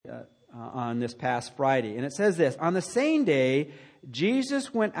on this past Friday. And it says this: on the same day,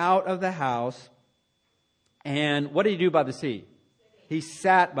 Jesus went out of the house, and what did he do by the sea? He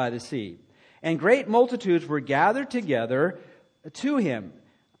sat by the sea. And great multitudes were gathered together to him,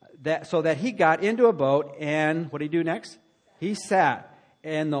 so that he got into a boat, and what did he do next? He sat.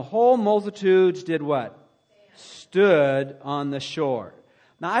 And the whole multitudes did what? Stood on the shore.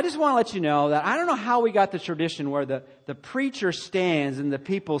 Now, I just want to let you know that I don't know how we got the tradition where the preacher stands and the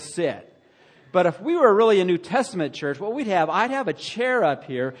people sit. But if we were really a New Testament church, what I'd have a chair up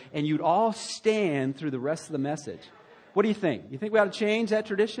here and you'd all stand through the rest of the message. What do you think? You think we ought to change that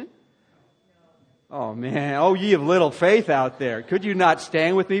tradition? Oh, man. Oh, ye of little faith out there. Could you not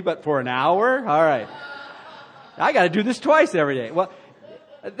stand with me but for an hour? All right. I got to do this twice every day. Well,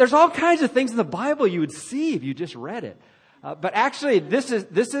 there's all kinds of things in the Bible you would see if you just read it. But actually, this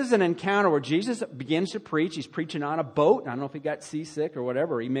is an encounter where Jesus begins to preach. He's preaching on a boat. I don't know if he got seasick or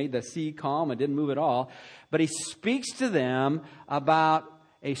whatever. He made the sea calm and didn't move at all. But he speaks to them about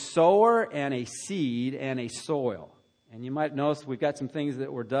a sower and a seed and a soil. And you might notice we've got some things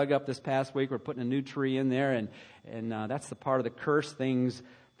that were dug up this past week. We're putting a new tree in there, and that's the part of the curse. Things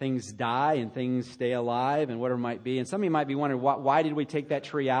die and things stay alive and whatever it might be. And some of you might be wondering, why did we take that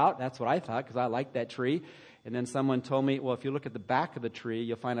tree out? That's what I thought, because I liked that tree. And then someone told me, well, if you look at the back of the tree,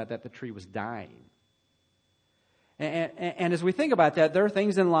 you'll find out that the tree was dying. And as we think about that, there are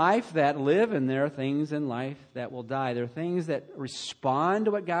things in life that live and there are things in life that will die. There are things that respond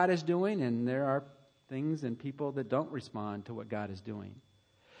to what God is doing, and there are things and people that don't respond to what God is doing.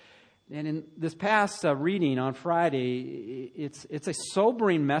 And in this past reading on Friday, it's a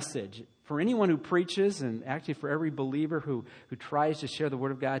sobering message for anyone who preaches, and actually for every believer who tries to share the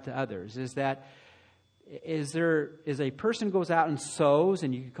Word of God to others, is that is a person goes out and sows,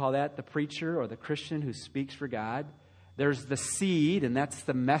 and you could call that the preacher or the Christian who speaks for God. There's the seed, and that's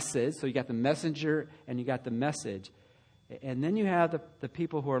the message. So you got the messenger and you got the message. And then you have the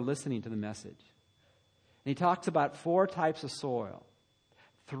people who are listening to the message. And he talks about 4 types of soil.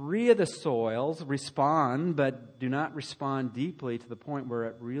 3 of the soils respond, but do not respond deeply to the point where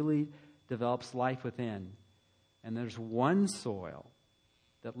it really develops life within. And there's 1 soil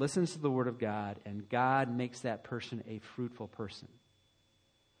that listens to the Word of God, and God makes that person a fruitful person.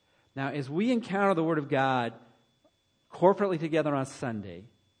 Now, as we encounter the Word of God corporately together on Sunday,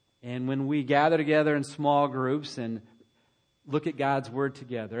 and when we gather together in small groups and look at God's Word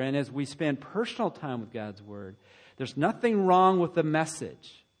together, and as we spend personal time with God's Word, there's nothing wrong with the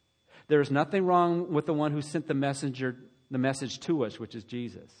message. There's nothing wrong with the one who sent the message to us, which is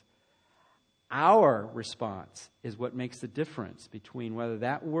Jesus. Our response is what makes the difference between whether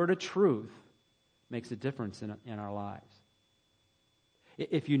that word of truth makes a difference in our lives.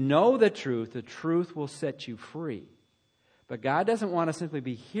 If you know the truth will set you free. But God doesn't want us simply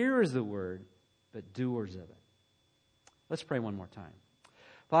be hearers of the word, but doers of it. Let's pray one more time.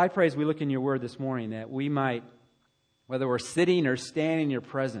 Father, I pray as we look in your word this morning that we might, whether we're sitting or standing in your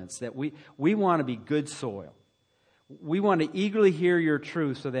presence, that we want to be good soil. We want to eagerly hear your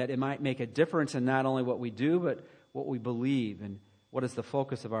truth so that it might make a difference in not only what we do, but what we believe and what is the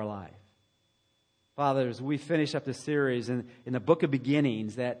focus of our life. Father, as we finish up this series in the book of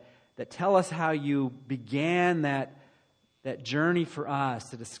beginnings that tell us how you began that journey for us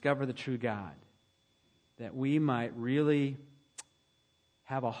to discover the true God, that we might really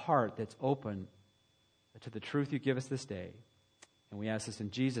have a heart that's open to the truth you give us this day. And we ask this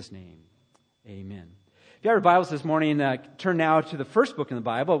in Jesus' name. Amen. If you have your Bibles this morning, turn now to the first book in the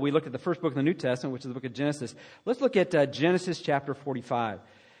Bible. We looked at the first book in the New Testament, which is the book of Genesis. Let's look at Genesis chapter 45.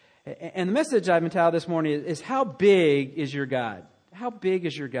 And the message I've entitled this morning is how big is your God? How big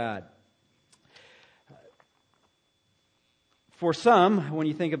is your God? For some, when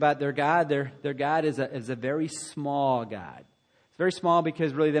you think about their God, their God is a very small God. It's very small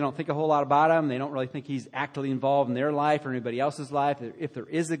because really they don't think a whole lot about him. They don't really think he's actively involved in their life or anybody else's life. If there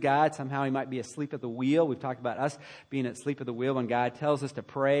is a God, somehow he might be asleep at the wheel. We've talked about us being asleep at the wheel when God tells us to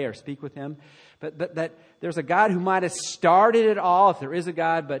pray or speak with him. But that there's a God who might have started it all, if there is a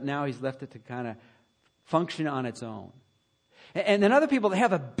God, but now he's left it to kind of function on its own. And then other people, they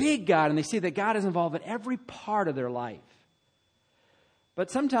have a big God and they see that God is involved in every part of their life. But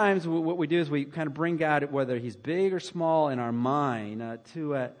sometimes what we do is we kind of bring God, whether he's big or small in our mind,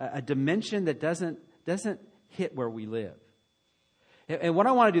 to a dimension that doesn't hit where we live. And what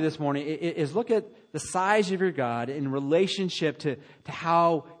I want to do this morning is look at the size of your God in relationship to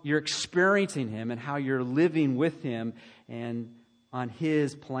how you're experiencing him and how you're living with him and on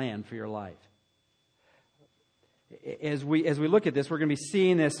his plan for your life. As we look at this, we're going to be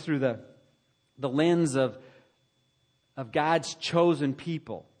seeing this through the lens of God's chosen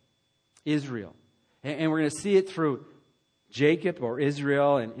people. Israel. And we're going to see it through Jacob or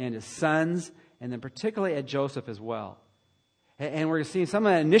Israel and his sons, and then particularly at Joseph as well. And we're going to see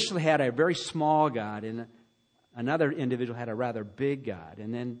someone initially had a very small God, and another individual had a rather big God.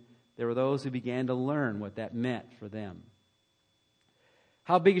 And then there were those who began to learn what that meant for them.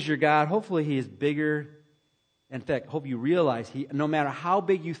 How big is your God? Hopefully He is bigger. In fact, hope you realize no matter how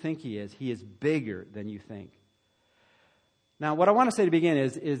big you think He is bigger than you think. Now, what I want to say to begin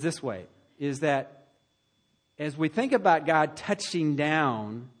is this way, is that as we think about God touching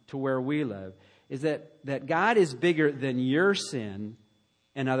down to where we live, is that God is bigger than your sin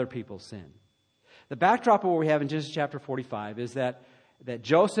and other people's sin. The backdrop of what we have in Genesis chapter 45 is that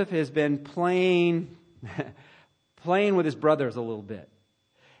Joseph has been playing with his brothers a little bit.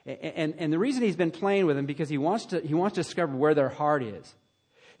 And the reason he's been playing with them because he wants to discover where their heart is.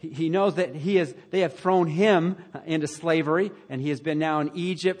 He knows that they have thrown him into slavery, and he has been now in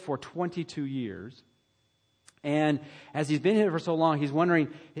Egypt for 22 years. And as he's been here for so long, he's wondering,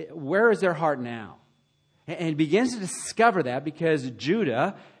 where is their heart now? And he begins to discover that because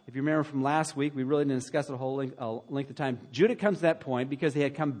Judah, if you remember from last week, we really didn't discuss it a whole length of time. Judah comes to that point because they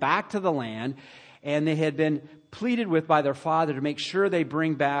had come back to the land, and they had been pleaded with by their father to make sure they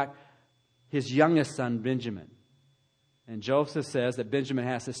bring back his youngest son, Benjamin. And Joseph says that Benjamin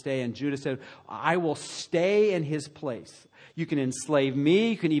has to stay, and Judah said, I will stay in his place. You can enslave me,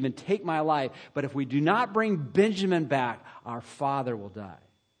 you can even take my life, but if we do not bring Benjamin back, our father will die.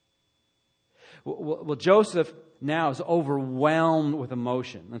 Well, Joseph now is overwhelmed with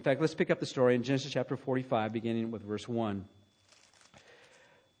emotion. In fact, let's pick up the story in Genesis chapter 45, beginning with verse 1.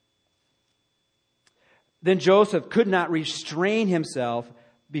 Then Joseph could not restrain himself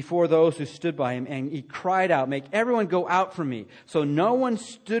before those who stood by him, and he cried out, make everyone go out from me. So no one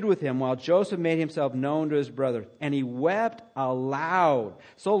stood with him while Joseph made himself known to his brothers. And he wept aloud,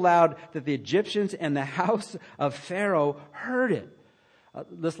 so loud that the Egyptians and the house of Pharaoh heard it.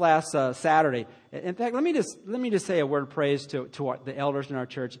 This last Saturday. In fact, let me just say a word of praise to the elders in our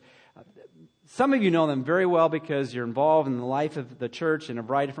church. Some of you know them very well because you're involved in the life of the church in a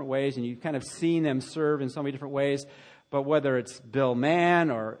variety of different ways, and you've kind of seen them serve in so many different ways. But whether it's Bill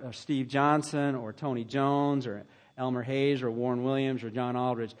Mann or Steve Johnson or Tony Jones or Elmer Hayes or Warren Williams or John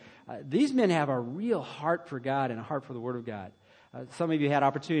Aldridge, these men have a real heart for God and a heart for the Word of God. Some of you had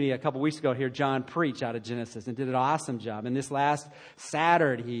opportunity a couple weeks ago to hear John preach out of Genesis and did an awesome job. And this last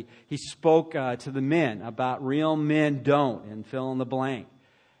Saturday, he spoke to the men about real men don't, and fill in the blank.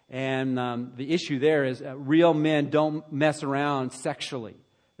 And the issue there is real men don't mess around sexually.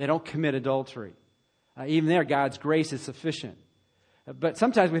 They don't commit adultery. Even there, God's grace is sufficient. But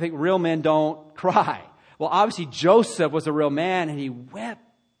sometimes we think real men don't cry. Well, obviously Joseph was a real man, and he wept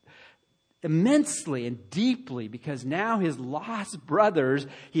immensely and deeply because now his lost brothers,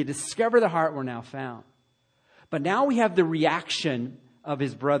 he had discovered the heart, were now found. But now we have the reaction of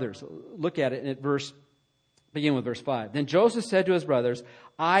his brothers. Look at it begin with verse 5. Then Joseph said to his brothers,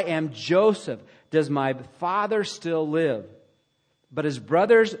 I am Joseph. Does my father still live? But his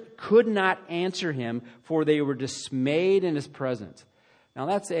brothers could not answer him, for they were dismayed in his presence. Now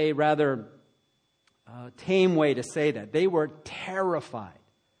that's a rather tame way to say that. They were terrified.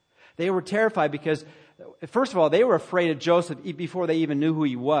 They were terrified because, first of all, they were afraid of Joseph before they even knew who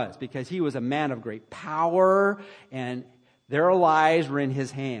he was, because he was a man of great power, and their lives were in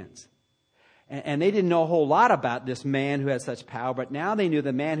his hands. And they didn't know a whole lot about this man who had such power, but now they knew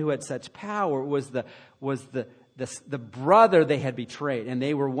the man who had such power was the brother they had betrayed, and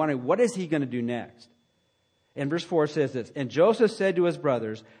they were wondering, what is he going to do next? And verse 4 says this, and Joseph said to his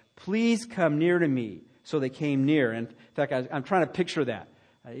brothers, please come near to me. So they came near. And in fact, I'm trying to picture that.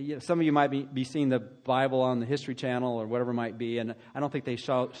 Some of you might be seeing the Bible on the History Channel or whatever it might be, and I don't think they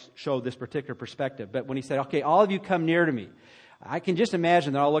showed this particular perspective. But when he said, okay, all of you come near to me, I can just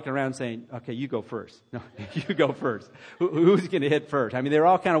imagine they're all looking around saying, okay, you go first. No, you go first. Who's going to hit first? I mean, they're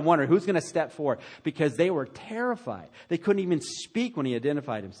all kind of wondering who's going to step forward, because they were terrified. They couldn't even speak when he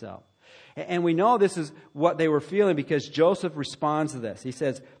identified himself. And we know this is what they were feeling because Joseph responds to this. He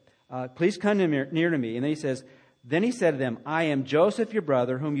says, please come near to me. And then he said to them, I am Joseph, your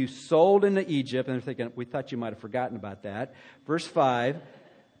brother, whom you sold into Egypt. And they're thinking, we thought you might have forgotten about that. Verse 5,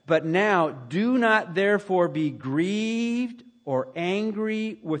 but now do not therefore be grieved or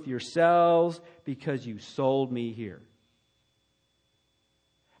angry with yourselves because you sold me here.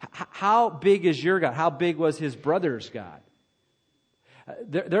 How big is your God? How big was his brother's God?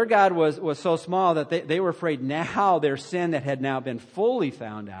 Their God was so small that they were afraid now their sin that had now been fully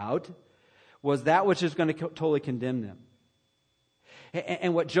found out was that which is going to totally condemn them.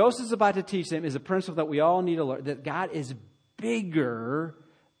 And what Joseph's about to teach them is a principle that we all need to learn, that God is bigger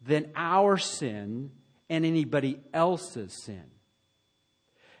than our sin and anybody else's sin.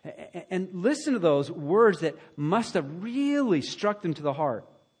 And listen to those words that must have really struck them to the heart.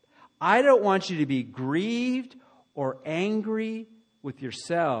 I don't want you to be grieved or angry with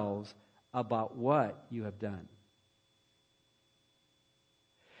yourselves about what you have done.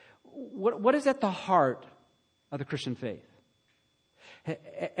 What is at the heart of the Christian faith?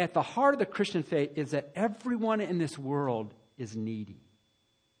 At the heart of the Christian faith is that everyone in this world is needy.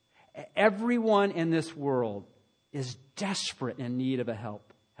 Everyone in this world is desperate in need of a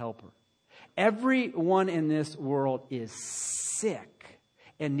helper. Everyone in this world is sick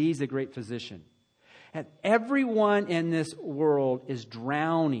and needs a great physician. And everyone in this world is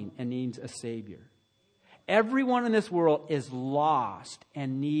drowning and needs a Savior. Everyone in this world is lost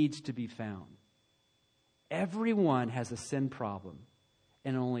and needs to be found. Everyone has a sin problem,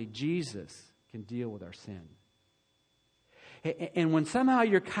 and only Jesus can deal with our sin. And when somehow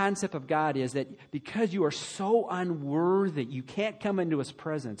your concept of God is that because you are so unworthy, you can't come into His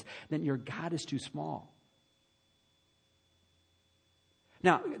presence, then your God is too small.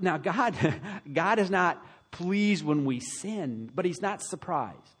 Now God is not pleased when we sin, but He's not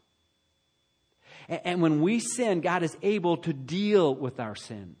surprised. And when we sin, God is able to deal with our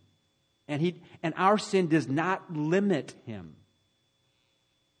sin. And our sin does not limit Him.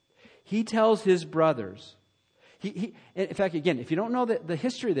 He tells His brothers. In fact, again, if you don't know the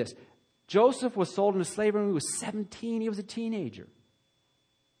history of this, Joseph was sold into slavery when he was 17. He was a teenager.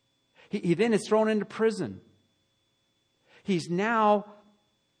 He then is thrown into prison. He's now,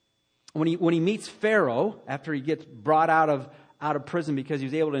 when he meets Pharaoh, after he gets brought out of prison because he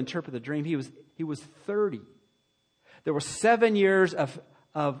was able to interpret the dream, he was 30. There were 7 years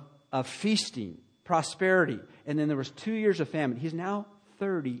of feasting, prosperity, and then there was 2 years of famine. He's now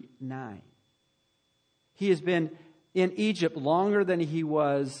 39. He has been in Egypt longer than he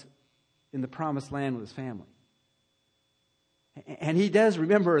was in the promised land with his family. And he does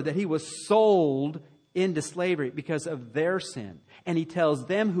remember that he was sold into slavery because of their sin. And he tells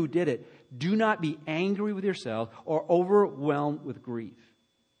them who did it, do not be angry with yourselves or overwhelmed with grief,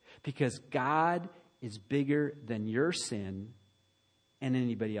 because God is bigger than your sin and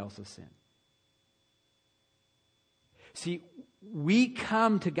anybody else's sin. See, we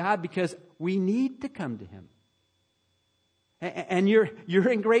come to God because we need to come to Him. And you're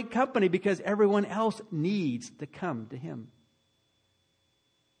in great company because everyone else needs to come to Him.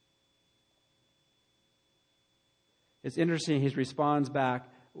 It's interesting. He responds back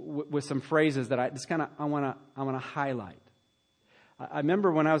with some phrases that I want to highlight. I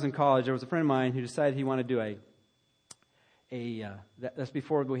remember when I was in college, there was a friend of mine who decided he wanted to do that's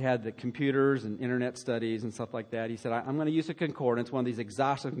before we had the computers and internet studies and stuff like that. He said, I'm going to use a concordance, one of these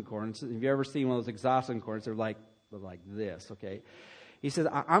exhaustive concordances. Have you ever seen one of those exhaustive concordances? They're like this, okay? He said,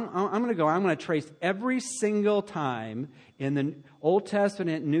 I'm going to trace every single time in the Old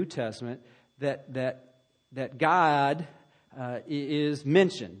Testament and New Testament that God is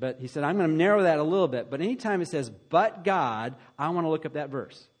mentioned. But he said, I'm going to narrow that a little bit. But anytime it says, but God, I want to look up that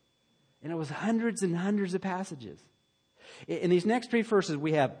verse. And it was hundreds and hundreds of passages. In these next three verses,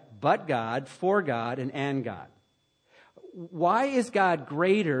 we have but God, for God, and God. Why is God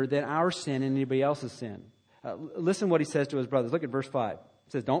greater than our sin and anybody else's sin? Listen to what he says to his brothers. Look at verse 5.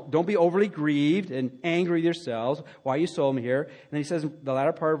 It says, don't be overly grieved and angry with yourselves. Why you sold me here? And then he says in the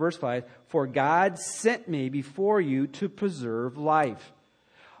latter part of verse 5, for God sent me before you to preserve life.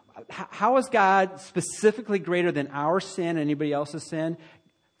 How is God specifically greater than our sin and anybody else's sin?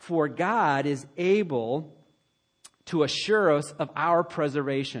 For God is able to assure us of our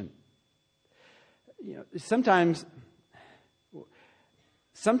preservation. Sometimes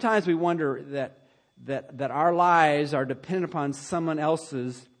we wonder that our lives are dependent upon someone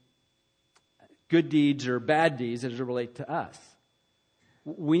else's good deeds or bad deeds as it relate to us.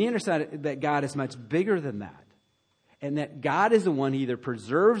 We need to understand that God is much bigger than that, and that God is the one who either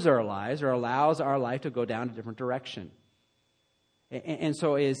preserves our lives or allows our life to go down a different direction. And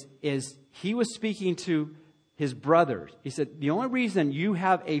so as he was speaking to his brothers, he said, the only reason you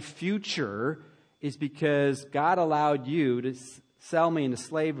have a future is because God allowed you to sell me into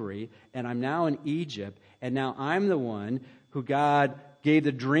slavery, and I'm now in Egypt, and now I'm the one who God gave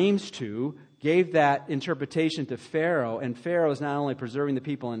the dreams to, gave that interpretation to Pharaoh, and Pharaoh is not only preserving the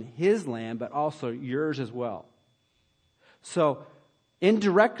people in his land, but also yours as well. So,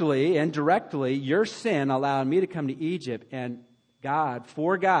 indirectly and directly, your sin allowed me to come to Egypt, and God,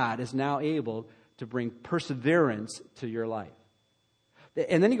 for God, is now able to bring perseverance to your life.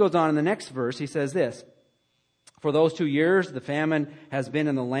 And then he goes on in the next verse, he says this, for those 2 years, the famine has been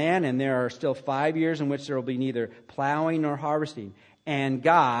in the land, and there are still 5 years in which there will be neither plowing nor harvesting. And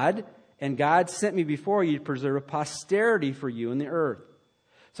God sent me before you to preserve a posterity for you in the earth.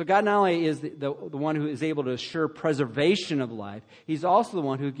 So God not only is the one who is able to assure preservation of life, He's also the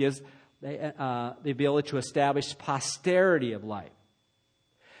one who gives the ability to establish posterity of life.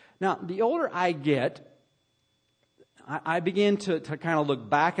 Now, the older I get, I begin to kind of look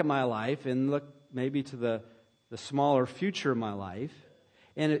back at my life and look maybe to the smaller future of my life.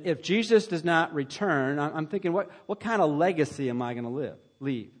 And if Jesus does not return, I'm thinking, what kind of legacy am I going to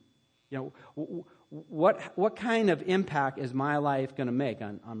leave? You know, what kind of impact is my life going to make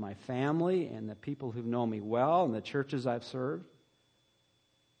on my family and the people who've known me well and the churches I've served?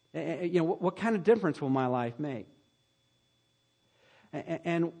 You know, what kind of difference will my life make?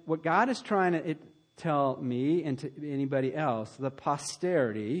 And what God is trying to tell me and to anybody else, the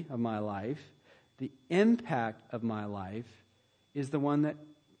posterity of my life, the impact of my life, is the one that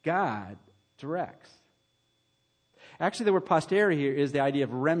God directs. Actually, the word posterity here is the idea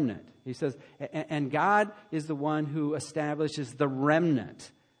of remnant. He says, and God is the one who establishes the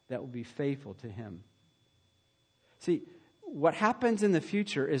remnant that will be faithful to Him. See, what happens in the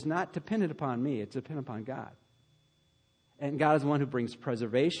future is not dependent upon me. It's dependent upon God. And God is the one who brings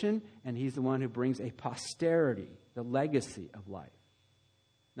preservation, and He's the one who brings a posterity, the legacy of life.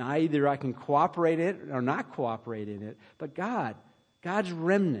 Now, either I can cooperate in it or not cooperate in it, but God's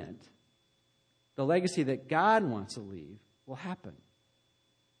remnant, the legacy that God wants to leave, will happen.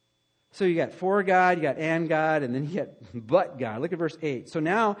 So you got for God, you got and God, and then you got but God. Look at verse 8. So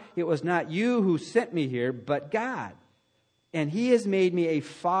now it was not you who sent me here, but God. And He has made me a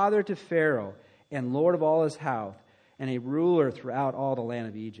father to Pharaoh and Lord of all his house and a ruler throughout all the land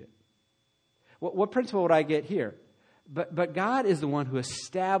of Egypt. What principle would I get here? But God is the one who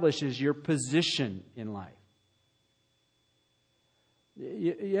establishes your position in life.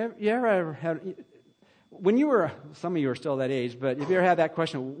 You ever had, when you were, some of you are still that age, but if you ever had that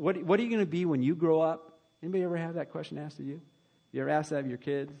question, what are you going to be when you grow up? Anybody ever have that question asked of you? You ever asked that of your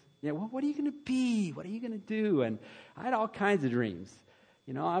kids? Yeah, well, what are you going to be? What are you going to do? And I had all kinds of dreams.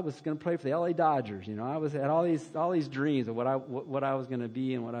 You know, I was going to play for the LA Dodgers. You know, had all these dreams of what I was going to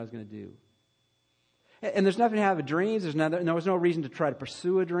be and what I was going to do. And there's nothing to have a dream. There was no reason to try to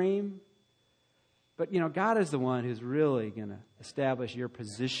pursue a dream. But, you know, God is the one who's really going to establish your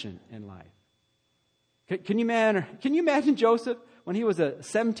position in life. Can you imagine Joseph when he was a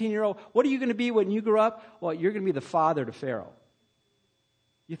 17-year-old? What are you going to be when you grow up? Well, you're going to be the father to Pharaoh.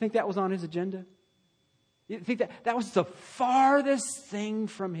 You think that was on his agenda? You think that was the farthest thing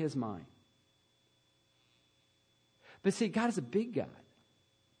from his mind? But see, God is a big God.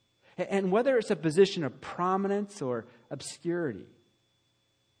 And whether it's a position of prominence or obscurity,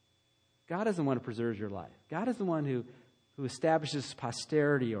 God is the one who preserves your life. God is the one who establishes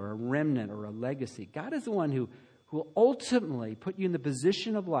posterity or a remnant or a legacy. God is the one who will ultimately put you in the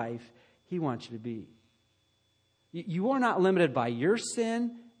position of life He wants you to be. You are not limited by your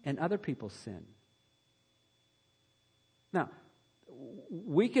sin and other people's sin. Now,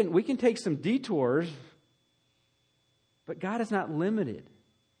 we can take some detours, but God is not limited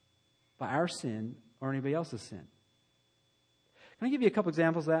by our sin or anybody else's sin. Can I give you a couple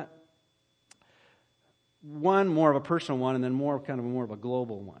examples of that? One more of a personal one, and then more of a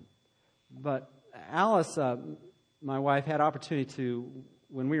global one. But Alice, my wife, had opportunity to,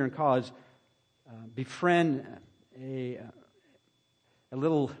 when we were in college, befriend a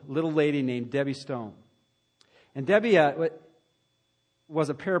little lady named Debbie Stone. And Debbie was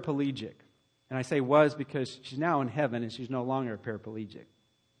a paraplegic. And I say was because she's now in heaven and she's no longer a paraplegic.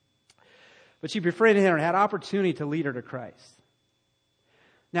 But she befriended her and had opportunity to lead her to Christ.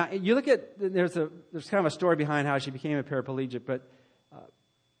 Now, you look at, there's kind of a story behind how she became a paraplegic,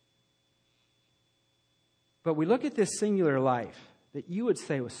 but we look at this singular life that you would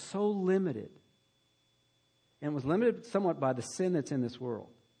say was so limited, and was limited somewhat by the sin that's in this world.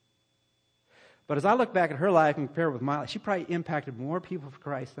 But as I look back at her life and compare it with my life, she probably impacted more people for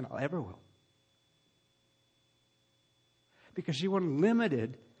Christ than I ever will. Because she wasn't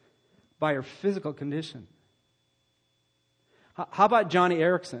limited by her physical condition. How about Joni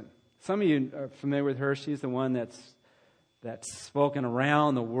Eareckson? Some of you are familiar with her. She's the one that's spoken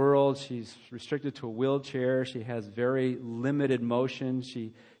around the world. She's restricted to a wheelchair. She has very limited motion.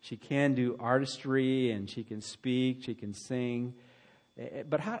 She can do artistry, and she can speak. She can sing.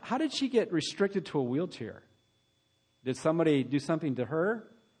 But how did she get restricted to a wheelchair? Did somebody do something to her?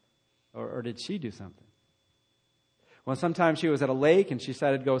 Or did she do something? Well, sometimes she was at a lake and she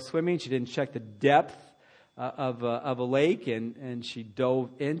decided to go swimming. She didn't check the depth of a lake, and she dove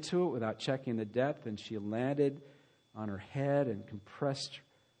into it without checking the depth, and she landed on her head and compressed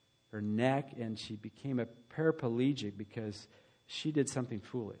her neck, and she became a paraplegic because she did something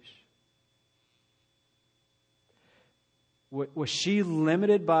foolish. Was she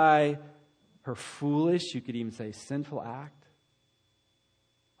limited by her foolish, you could even say sinful act?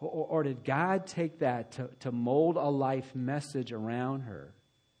 Or did God take that to mold a life message around her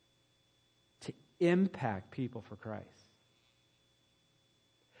to impact people for Christ?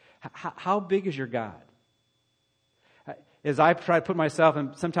 How big is your God? As I try to put myself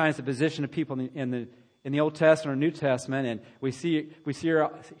in sometimes the position of people in the Old Testament or New Testament, and we see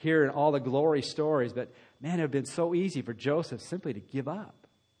here in all the glory stories, but man, it would have been so easy for Joseph simply to give up.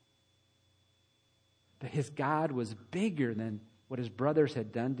 But his God was bigger than what his brothers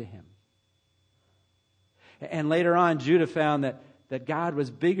had done to him. And later on, Judah found that God was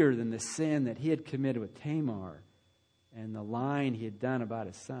bigger than the sin that he had committed with Tamar and the lying he had done about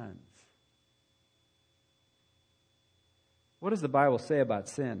his sons. What does the Bible say about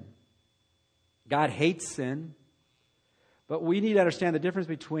sin? God hates sin, but we need to understand the difference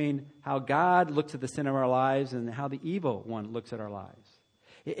between how God looks at the sin of our lives and how the evil one looks at our lives.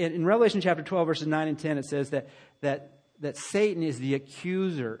 In Revelation chapter 12, verses 9 and 10, it says that Satan is the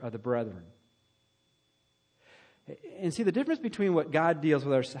accuser of the brethren. And see, the difference between what God deals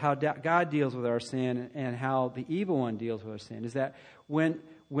with how God deals with our sin and how the evil one deals with our sin is that when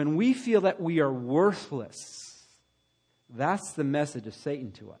we feel that we are worthless, that's the message of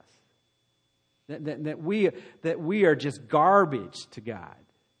Satan to us. That we are just garbage to God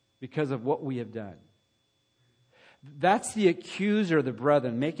because of what we have done. That's the accuser of the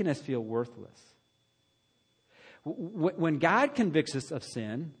brethren, making us feel worthless. When God convicts us of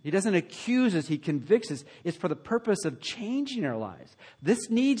sin, He doesn't accuse us, He convicts us. It's for the purpose of changing our lives.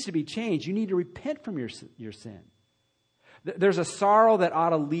 This needs to be changed. You need to repent from your sin. There's a sorrow that ought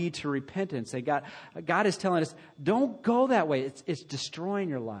to lead to repentance. God is telling us, don't go that way. It's destroying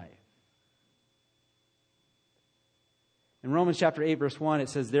your life. In Romans chapter 8, verse 1, it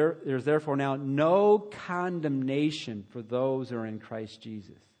says, there's therefore now no condemnation for those who are in Christ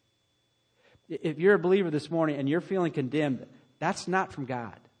Jesus. If you're a believer this morning and you're feeling condemned, that's not from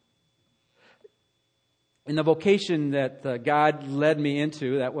God. In the vocation that God led me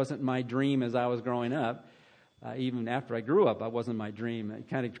into, that wasn't my dream as I was growing up. Even after I grew up, that wasn't my dream. It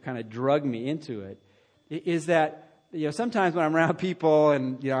kind of drugged me into it. Is that, sometimes when I'm around people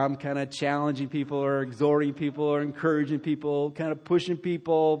and, I'm kind of challenging people or exhorting people or encouraging people, kind of pushing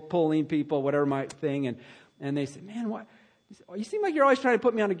people, pulling people, whatever my thing. And they say, man, why? You seem like you're always trying to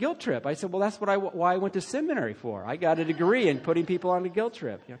put me on a guilt trip. I said, well, that's why I went to seminary for. I got a degree in putting people on a guilt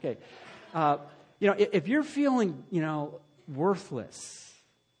trip. Okay. If you're feeling, worthless,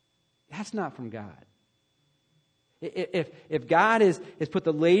 that's not from God. If God has put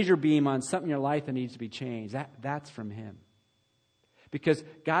the laser beam on something in your life that needs to be changed, that's from Him. Because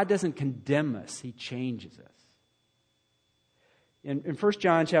God doesn't condemn us, He changes us. In 1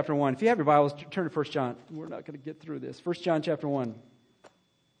 John chapter 1, if you have your Bibles, turn to 1 John. We're not going to get through this. 1 John chapter 1.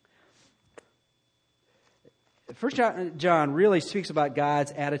 1 John really speaks about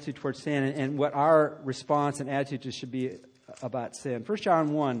God's attitude towards sin and what our response and attitude should be about sin. 1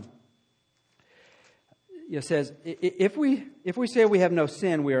 John 1. It says, if we say we have no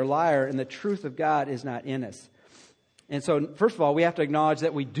sin, we are a liar, and the truth of God is not in us. And so, first of all, we have to acknowledge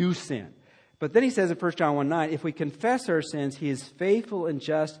that we do sin. But then he says in 1 John 1:9, if we confess our sins, He is faithful and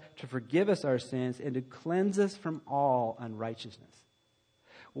just to forgive us our sins and to cleanse us from all unrighteousness.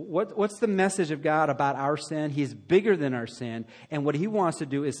 What's the message of God about our sin? He's bigger than our sin, and what He wants to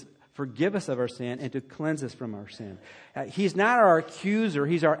do is forgive us of our sin and to cleanse us from our sin. He's not our accuser.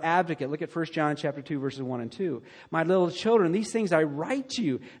 He's our advocate. Look at 1 John chapter 2, verses 1 and 2. My little children, these things I write to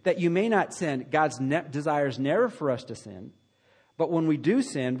you that you may not sin. God's desire is never for us to sin. But when we do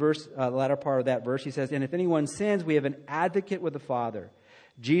sin, the latter part of that verse, he says, and if anyone sins, we have an advocate with the Father,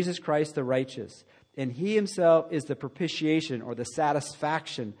 Jesus Christ the righteous. And He Himself is the propitiation or the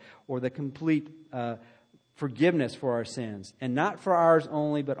satisfaction or the complete forgiveness for our sins, and not for ours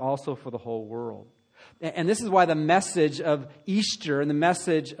only, but also for the whole world. And this is why the message of Easter and the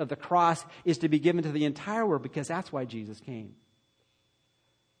message of the cross is to be given to the entire world, because that's why Jesus came.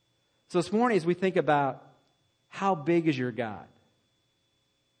 So this morning, as we think about how big is your God,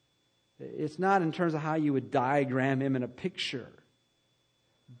 it's not in terms of how you would diagram Him in a picture,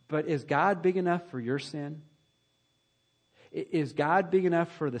 but is God big enough for your sin? Is God big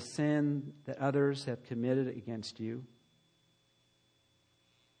enough for the sin that others have committed against you?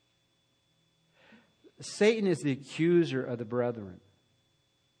 Satan is the accuser of the brethren.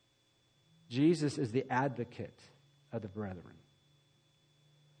 Jesus is the advocate of the brethren.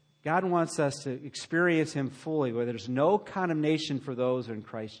 God wants us to experience Him fully, where there's no condemnation for those in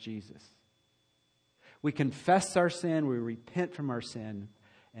Christ Jesus. We confess our sin, we repent from our sin,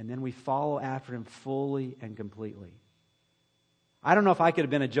 and then we follow after Him fully and completely. I don't know if I could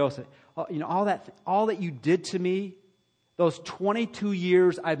have been a Joseph. All that you did to me, those 22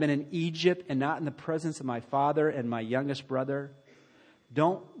 years I've been in Egypt and not in the presence of my father and my youngest brother.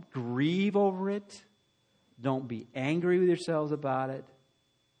 Don't grieve over it. Don't be angry with yourselves about it.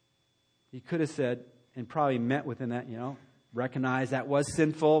 He could have said, and probably meant within that, recognize that was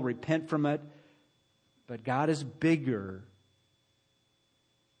sinful, repent from it. But God is bigger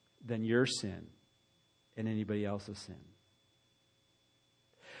than your sin and anybody else's sin.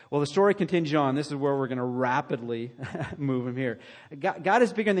 Well, the story continues on. This is where we're going to rapidly move from here. God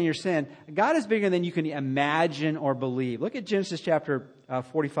is bigger than your sin. God is bigger than you can imagine or believe. Look at Genesis chapter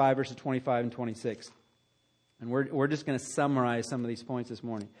 45, verses 25 and 26. And we're just going to summarize some of these points this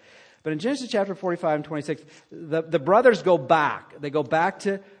morning. But in Genesis chapter 45 and 26, the brothers go back. They go back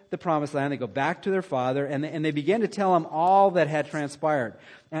to the promised land. They go back to their father, and they begin to tell him all that had transpired.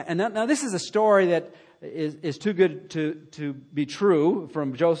 And now this is a story that is too good to be true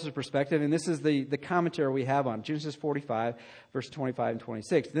from Joseph's perspective, and this is the commentary we have on Genesis 45, verse 25 and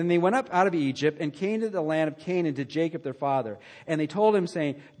 26. Then they went up out of Egypt and came to the land of Canaan to Jacob their father. And they told him,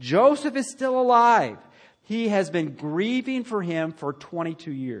 saying, Joseph is still alive. He has been grieving for him for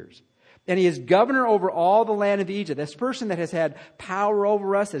 22 years. And he is governor over all the land of Egypt. This person that has had power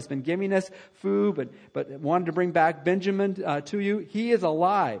over us, has been giving us food, but wanted to bring back Benjamin to you, he is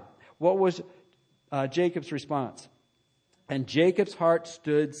alive. What was Jacob's response? And Jacob's heart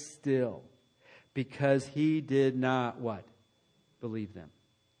stood still because he did not what? Believe them.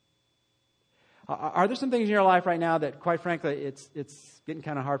 Are there some things in your life right now that, quite frankly, it's getting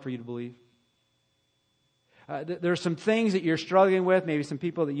kind of hard for you to believe? There are some things that you're struggling with, maybe some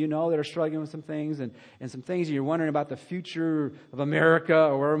people that you know that are struggling with some things, and some things that you're wondering about the future of America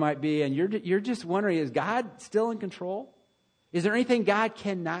or wherever it might be, and you're just wondering, is God still in control? Is there anything God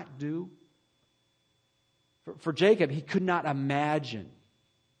cannot do? For Jacob, he could not imagine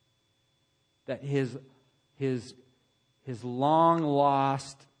that his long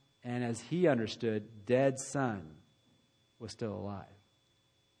lost, and as he understood, dead son was still alive.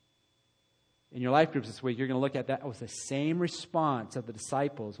 In your life groups this week, you're going to look at that. It was the same response of the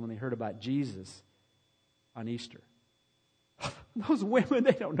disciples when they heard about Jesus on Easter. Those women,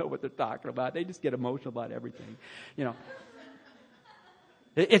 they don't know what they're talking about. They just get emotional about everything.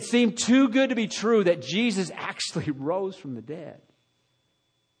 It seemed too good to be true that Jesus actually rose from the dead.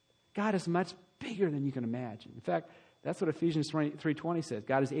 God is much bigger than you can imagine. In fact, that's what Ephesians 3:20 says.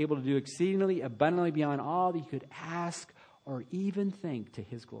 God is able to do exceedingly abundantly beyond all that you could ask or even think to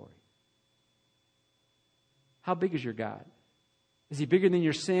His glory. How big is your God? Is He bigger than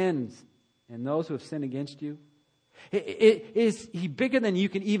your sins and those who have sinned against you? Is He bigger than you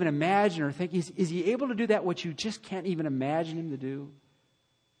can even imagine or think? Is He able to do that which you just can't even imagine Him to do?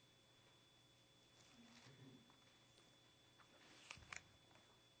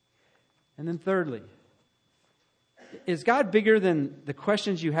 And then thirdly, is God bigger than the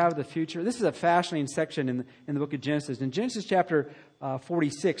questions you have of the future? This is a fascinating section in the book of Genesis. In Genesis chapter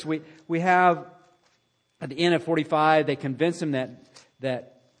 46, we have... At the end of 45, they convince him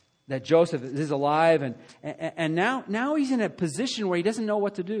that Joseph is alive, and now he's in a position where he doesn't know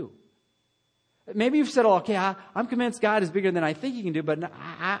what to do. Maybe you've said, "Okay, I'm convinced God is bigger than I think He can do, but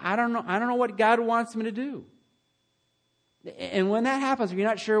I don't know. I don't know what God wants me to do." And when that happens, if you're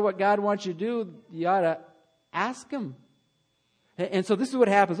not sure what God wants you to do, you ought to ask Him. And so this is what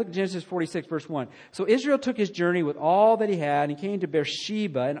happens. Look at Genesis 46, verse 1. So Israel took his journey with all that he had, and he came to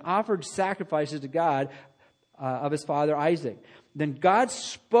Beersheba and offered sacrifices to God of his father Isaac. Then God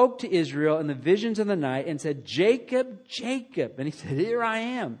spoke to Israel in the visions of the night and said, Jacob, Jacob. And he said, here I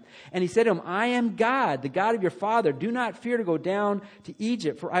am. And he said to him, I am God, the God of your father. Do not fear to go down to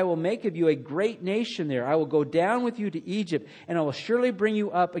Egypt, for I will make of you a great nation there. I will go down with you to Egypt, and I will surely bring you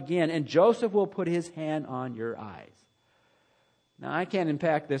up again, and Joseph will put his hand on your eyes. Now, I can't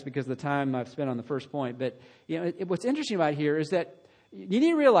unpack this because of the time I've spent on the first point, but what's interesting about here is that you need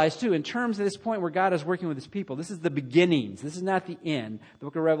to realize, too, in terms of this point where God is working with His people, this is the beginnings. This is not the end. The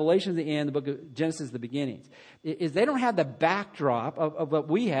book of Revelation is the end. The book of Genesis is the beginnings. Is they don't have the backdrop of what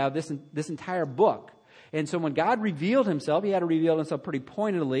we have, this entire book. And so when God revealed Himself, He had to reveal Himself pretty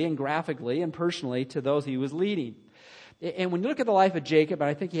pointedly and graphically and personally to those He was leading. And when you look at the life of Jacob, and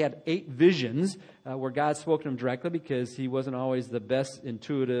I think he had 8 visions where God spoke to him directly because he wasn't always the best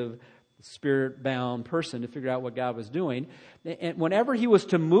intuitive, spirit-bound person to figure out what God was doing. And whenever he was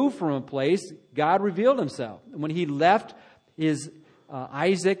to move from a place, God revealed Himself. When he left his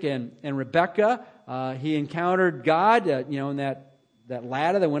Isaac and Rebekah, he encountered God, in that that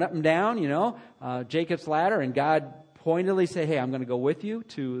ladder that went up and down, Jacob's ladder, and God pointedly said, hey, I'm going to go with you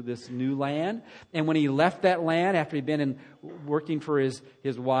to this new land. And when he left that land, after he'd been working for his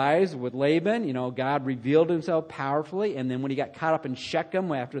wives with Laban, God revealed himself powerfully. And then when he got caught up in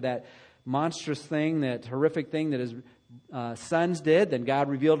Shechem after that monstrous thing, that horrific thing that his sons did, then God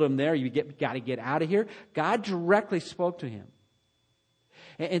revealed to him there, you got to get out of here. God directly spoke to him.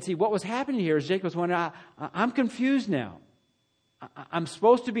 And see, what was happening here is Jacob was wondering, I'm confused now. I'm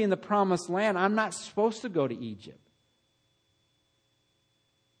supposed to be in the promised land. I'm not supposed to go to Egypt.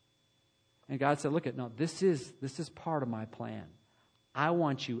 And God said, no, this is part of my plan. I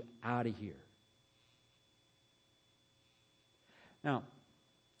want you out of here. Now,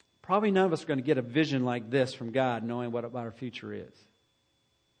 probably none of us are going to get a vision like this from God, knowing what our future is.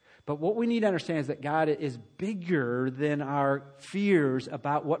 But what we need to understand is that God is bigger than our fears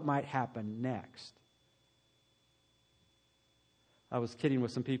about what might happen next. I was kidding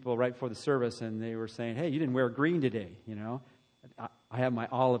with some people right before the service, and they were saying, hey, you didn't wear green today, I have my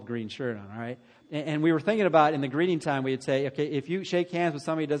olive green shirt on, all right? And we were thinking about, in the greeting time, we'd say, okay, if you shake hands with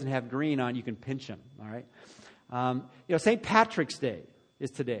somebody who doesn't have green on, you can pinch them, all right? St. Patrick's Day is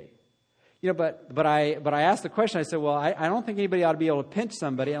today. But I asked the question, I said, well, I don't think anybody ought to be able to pinch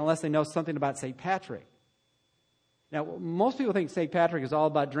somebody unless they know something about St. Patrick. Now, most people think St. Patrick is all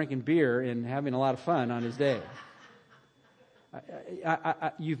about drinking beer and having a lot of fun on his day.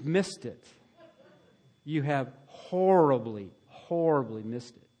 You've missed it. You have horribly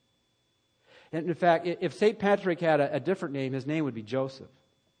missed it. And in fact, if St. Patrick had a different name, his name would be Joseph.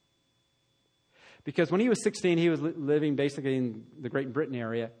 Because when he was 16, he was living basically in the Great Britain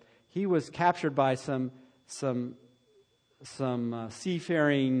area. He was captured by some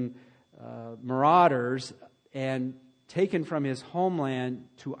seafaring marauders and taken from his homeland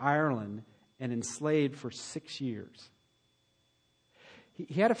to Ireland and enslaved for 6 years.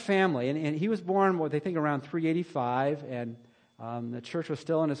 He had a family, and he was born, what they think, around 385, and the church was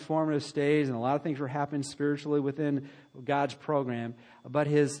still in its formative stage, and a lot of things were happening spiritually within God's program. But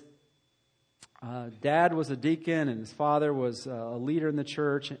his dad was a deacon, and his father was a leader in the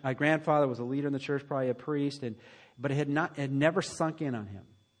church. My grandfather was a leader in the church, probably a priest, but it had never sunk in on him.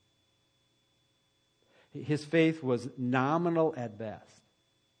 His faith was nominal at best.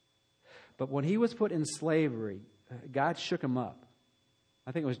 But when he was put in slavery, God shook him up.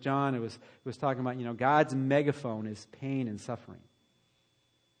 I think it was John who was talking about, God's megaphone is pain and suffering.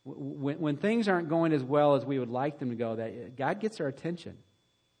 When things aren't going as well as we would like them to go, that God gets our attention.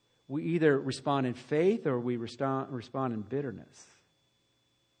 We either respond in faith or we respond in bitterness.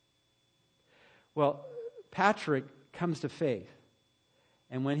 Well, Patrick comes to faith.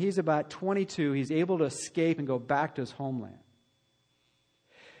 And when he's about 22, he's able to escape and go back to his homeland.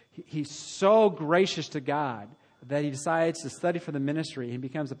 He's so gracious to God that he decides to study for the ministry and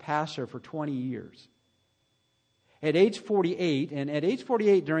becomes a pastor for 20 years. At age 48, and at age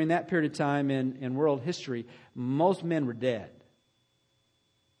 48 during that period of time in world history, most men were dead.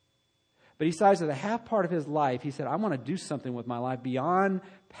 But he decides that the half part of his life, he said, I want to do something with my life beyond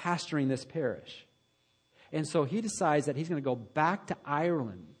pastoring this parish. And so he decides that he's going to go back to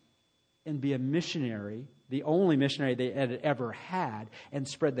Ireland and be a missionary, the only missionary they had ever had, and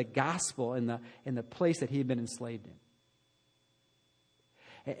spread the gospel in the place that he had been enslaved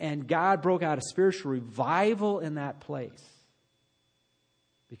in. And God broke out a spiritual revival in that place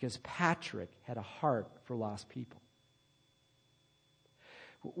because Patrick had a heart for lost people.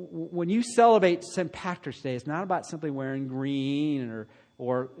 When you celebrate St. Patrick's Day, it's not about simply wearing green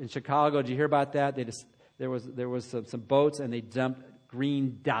or in Chicago, did you hear about that? There was some boats and they dumped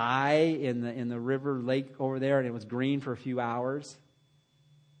green dye in the river lake over there, and it was green for a few hours.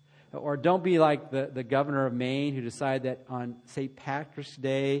 Or don't be like the governor of Maine who decided that on St. Patrick's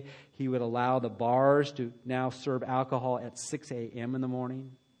Day he would allow the bars to now serve alcohol at 6 a.m. in the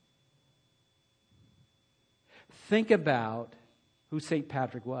morning. Think about who St.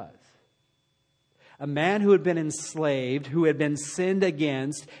 Patrick was. A man who had been enslaved, who had been sinned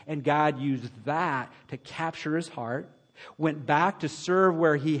against, and God used that to capture his heart, went back to serve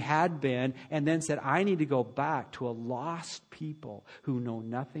where he had been, and then said, I need to go back to a lost people who know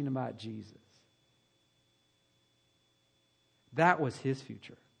nothing about Jesus. That was his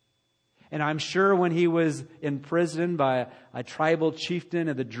future. And I'm sure when he was imprisoned by a tribal chieftain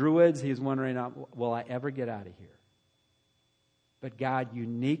of the Druids, he was wondering, will I ever get out of here? But God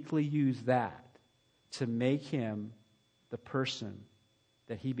uniquely used that to make him the person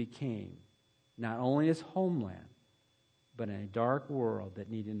that he became, not only his homeland, but in a dark world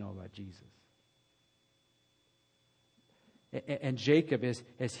that needed to know about Jesus. And Jacob,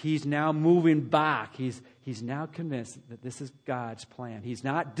 as he's now moving back, he's now convinced that this is God's plan. He's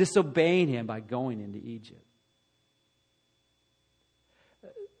not disobeying him by going into Egypt.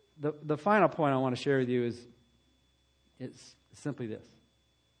 The final point I want to share with you is simply this.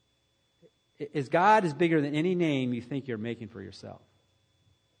 God is bigger than any name you think you're making for yourself.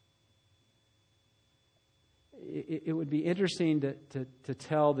 It would be interesting to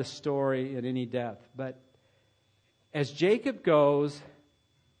tell the story in any depth, but as Jacob goes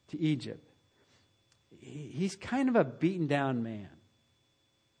to Egypt, he's kind of a beaten down man.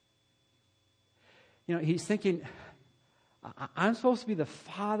 You know, he's thinking, I'm supposed to be the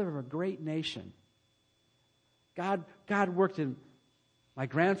father of a great nation. God worked in my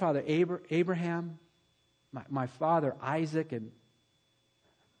grandfather Abraham, my father Isaac, and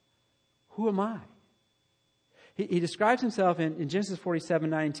who am I? He describes himself in Genesis 47,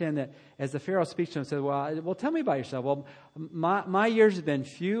 9 and 10, that as the Pharaoh speaks to him, says, well, tell me about yourself. Well, my years have been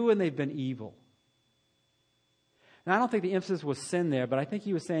few and they've been evil. And I don't think the emphasis was sin there, but I think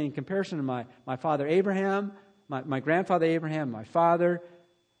he was saying, in comparison to my father Abraham, my grandfather Abraham, my father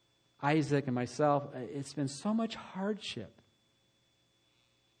Isaac, and myself, it's been so much hardship.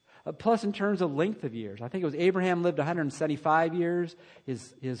 Plus, in terms of length of years, I think it was Abraham lived 175 years.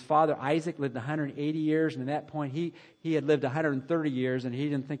 His father Isaac lived 180 years, and at that point, he had lived 130 years, and he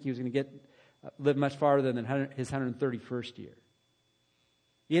didn't think he was going to live much farther than his 131st year.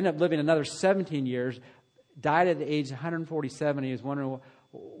 He ended up living another 17 years, died at the age of 147. He was wondering,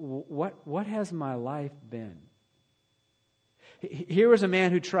 what has my life been? Here was a man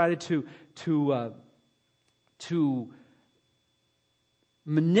who tried to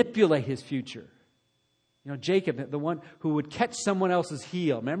manipulate his future. You know, Jacob, the one who would catch someone else's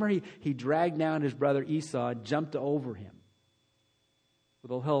heel. Remember, he dragged down his brother Esau and jumped over him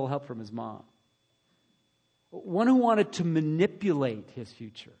with a little help from his mom. One who wanted to manipulate his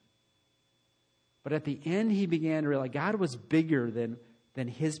future. But at the end, he began to realize God was bigger than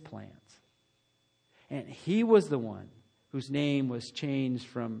his plans. And he was the one whose name was changed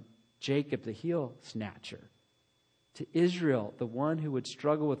from Jacob, the heel snatcher, to Israel, the one who would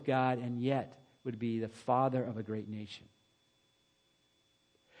struggle with God and yet would be the father of a great nation.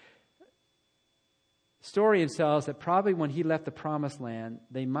 Historian tells that probably when he left the promised land,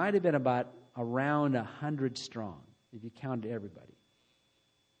 they might have been about around 100 strong, if you counted everybody.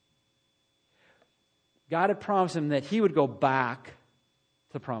 God had promised him that he would go back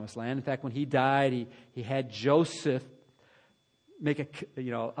to the promised land. In fact, when he died, he had Joseph make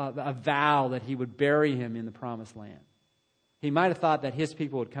a vow that he would bury him in the promised land. He might have thought that his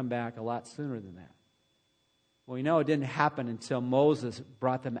people would come back a lot sooner than that. Well, we know it didn't happen until Moses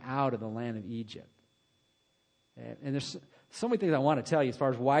brought them out of the land of Egypt. And there's so many things I want to tell you as far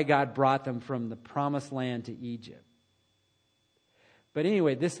as why God brought them from the promised land to Egypt. But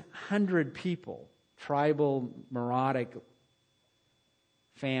anyway, this 100 people, tribal, Merodic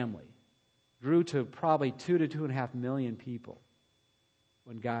family, grew to probably 2 to 2.5 million people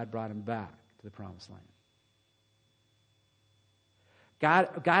when God brought them back to the promised land.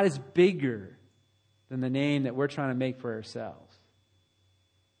 God is bigger than the name that we're trying to make for ourselves.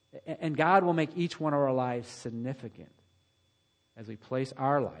 And God will make each one of our lives significant as we place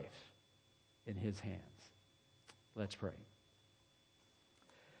our life in His hands. Let's pray.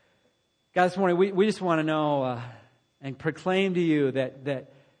 God, this morning we just want to know and proclaim to you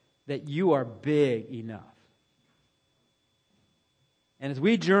that you are big enough. And as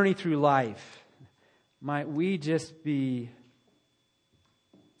we journey through life, might we just be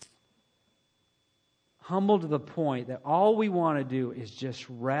humble to the point that all we want to do is just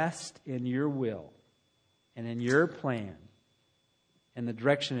rest in your will and in your plan and the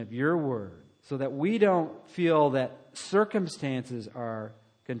direction of your word, so that we don't feel that circumstances are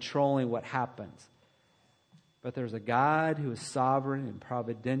controlling what happens. But there's a God who is sovereign and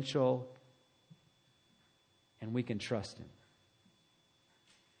providential, and we can trust Him.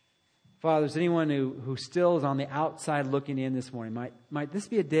 Father, is anyone who still is on the outside looking in this morning, might this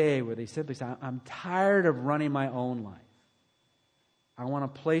be a day where they simply say, I'm tired of running my own life. I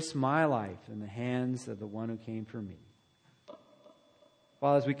want to place my life in the hands of the one who came for me.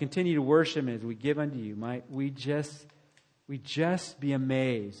 Father, as we continue to worship and as we give unto you, might we just be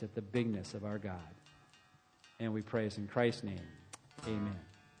amazed at the bigness of our God. And we pray this in Christ's name. Amen.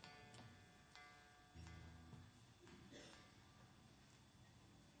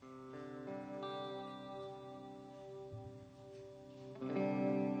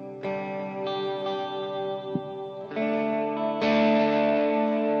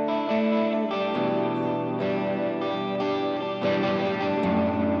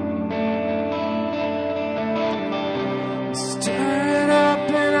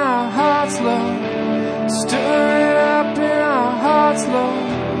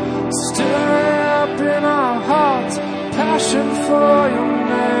 for your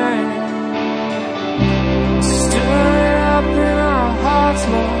name. Stir it up in our hearts,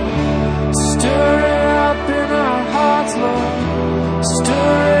 Lord.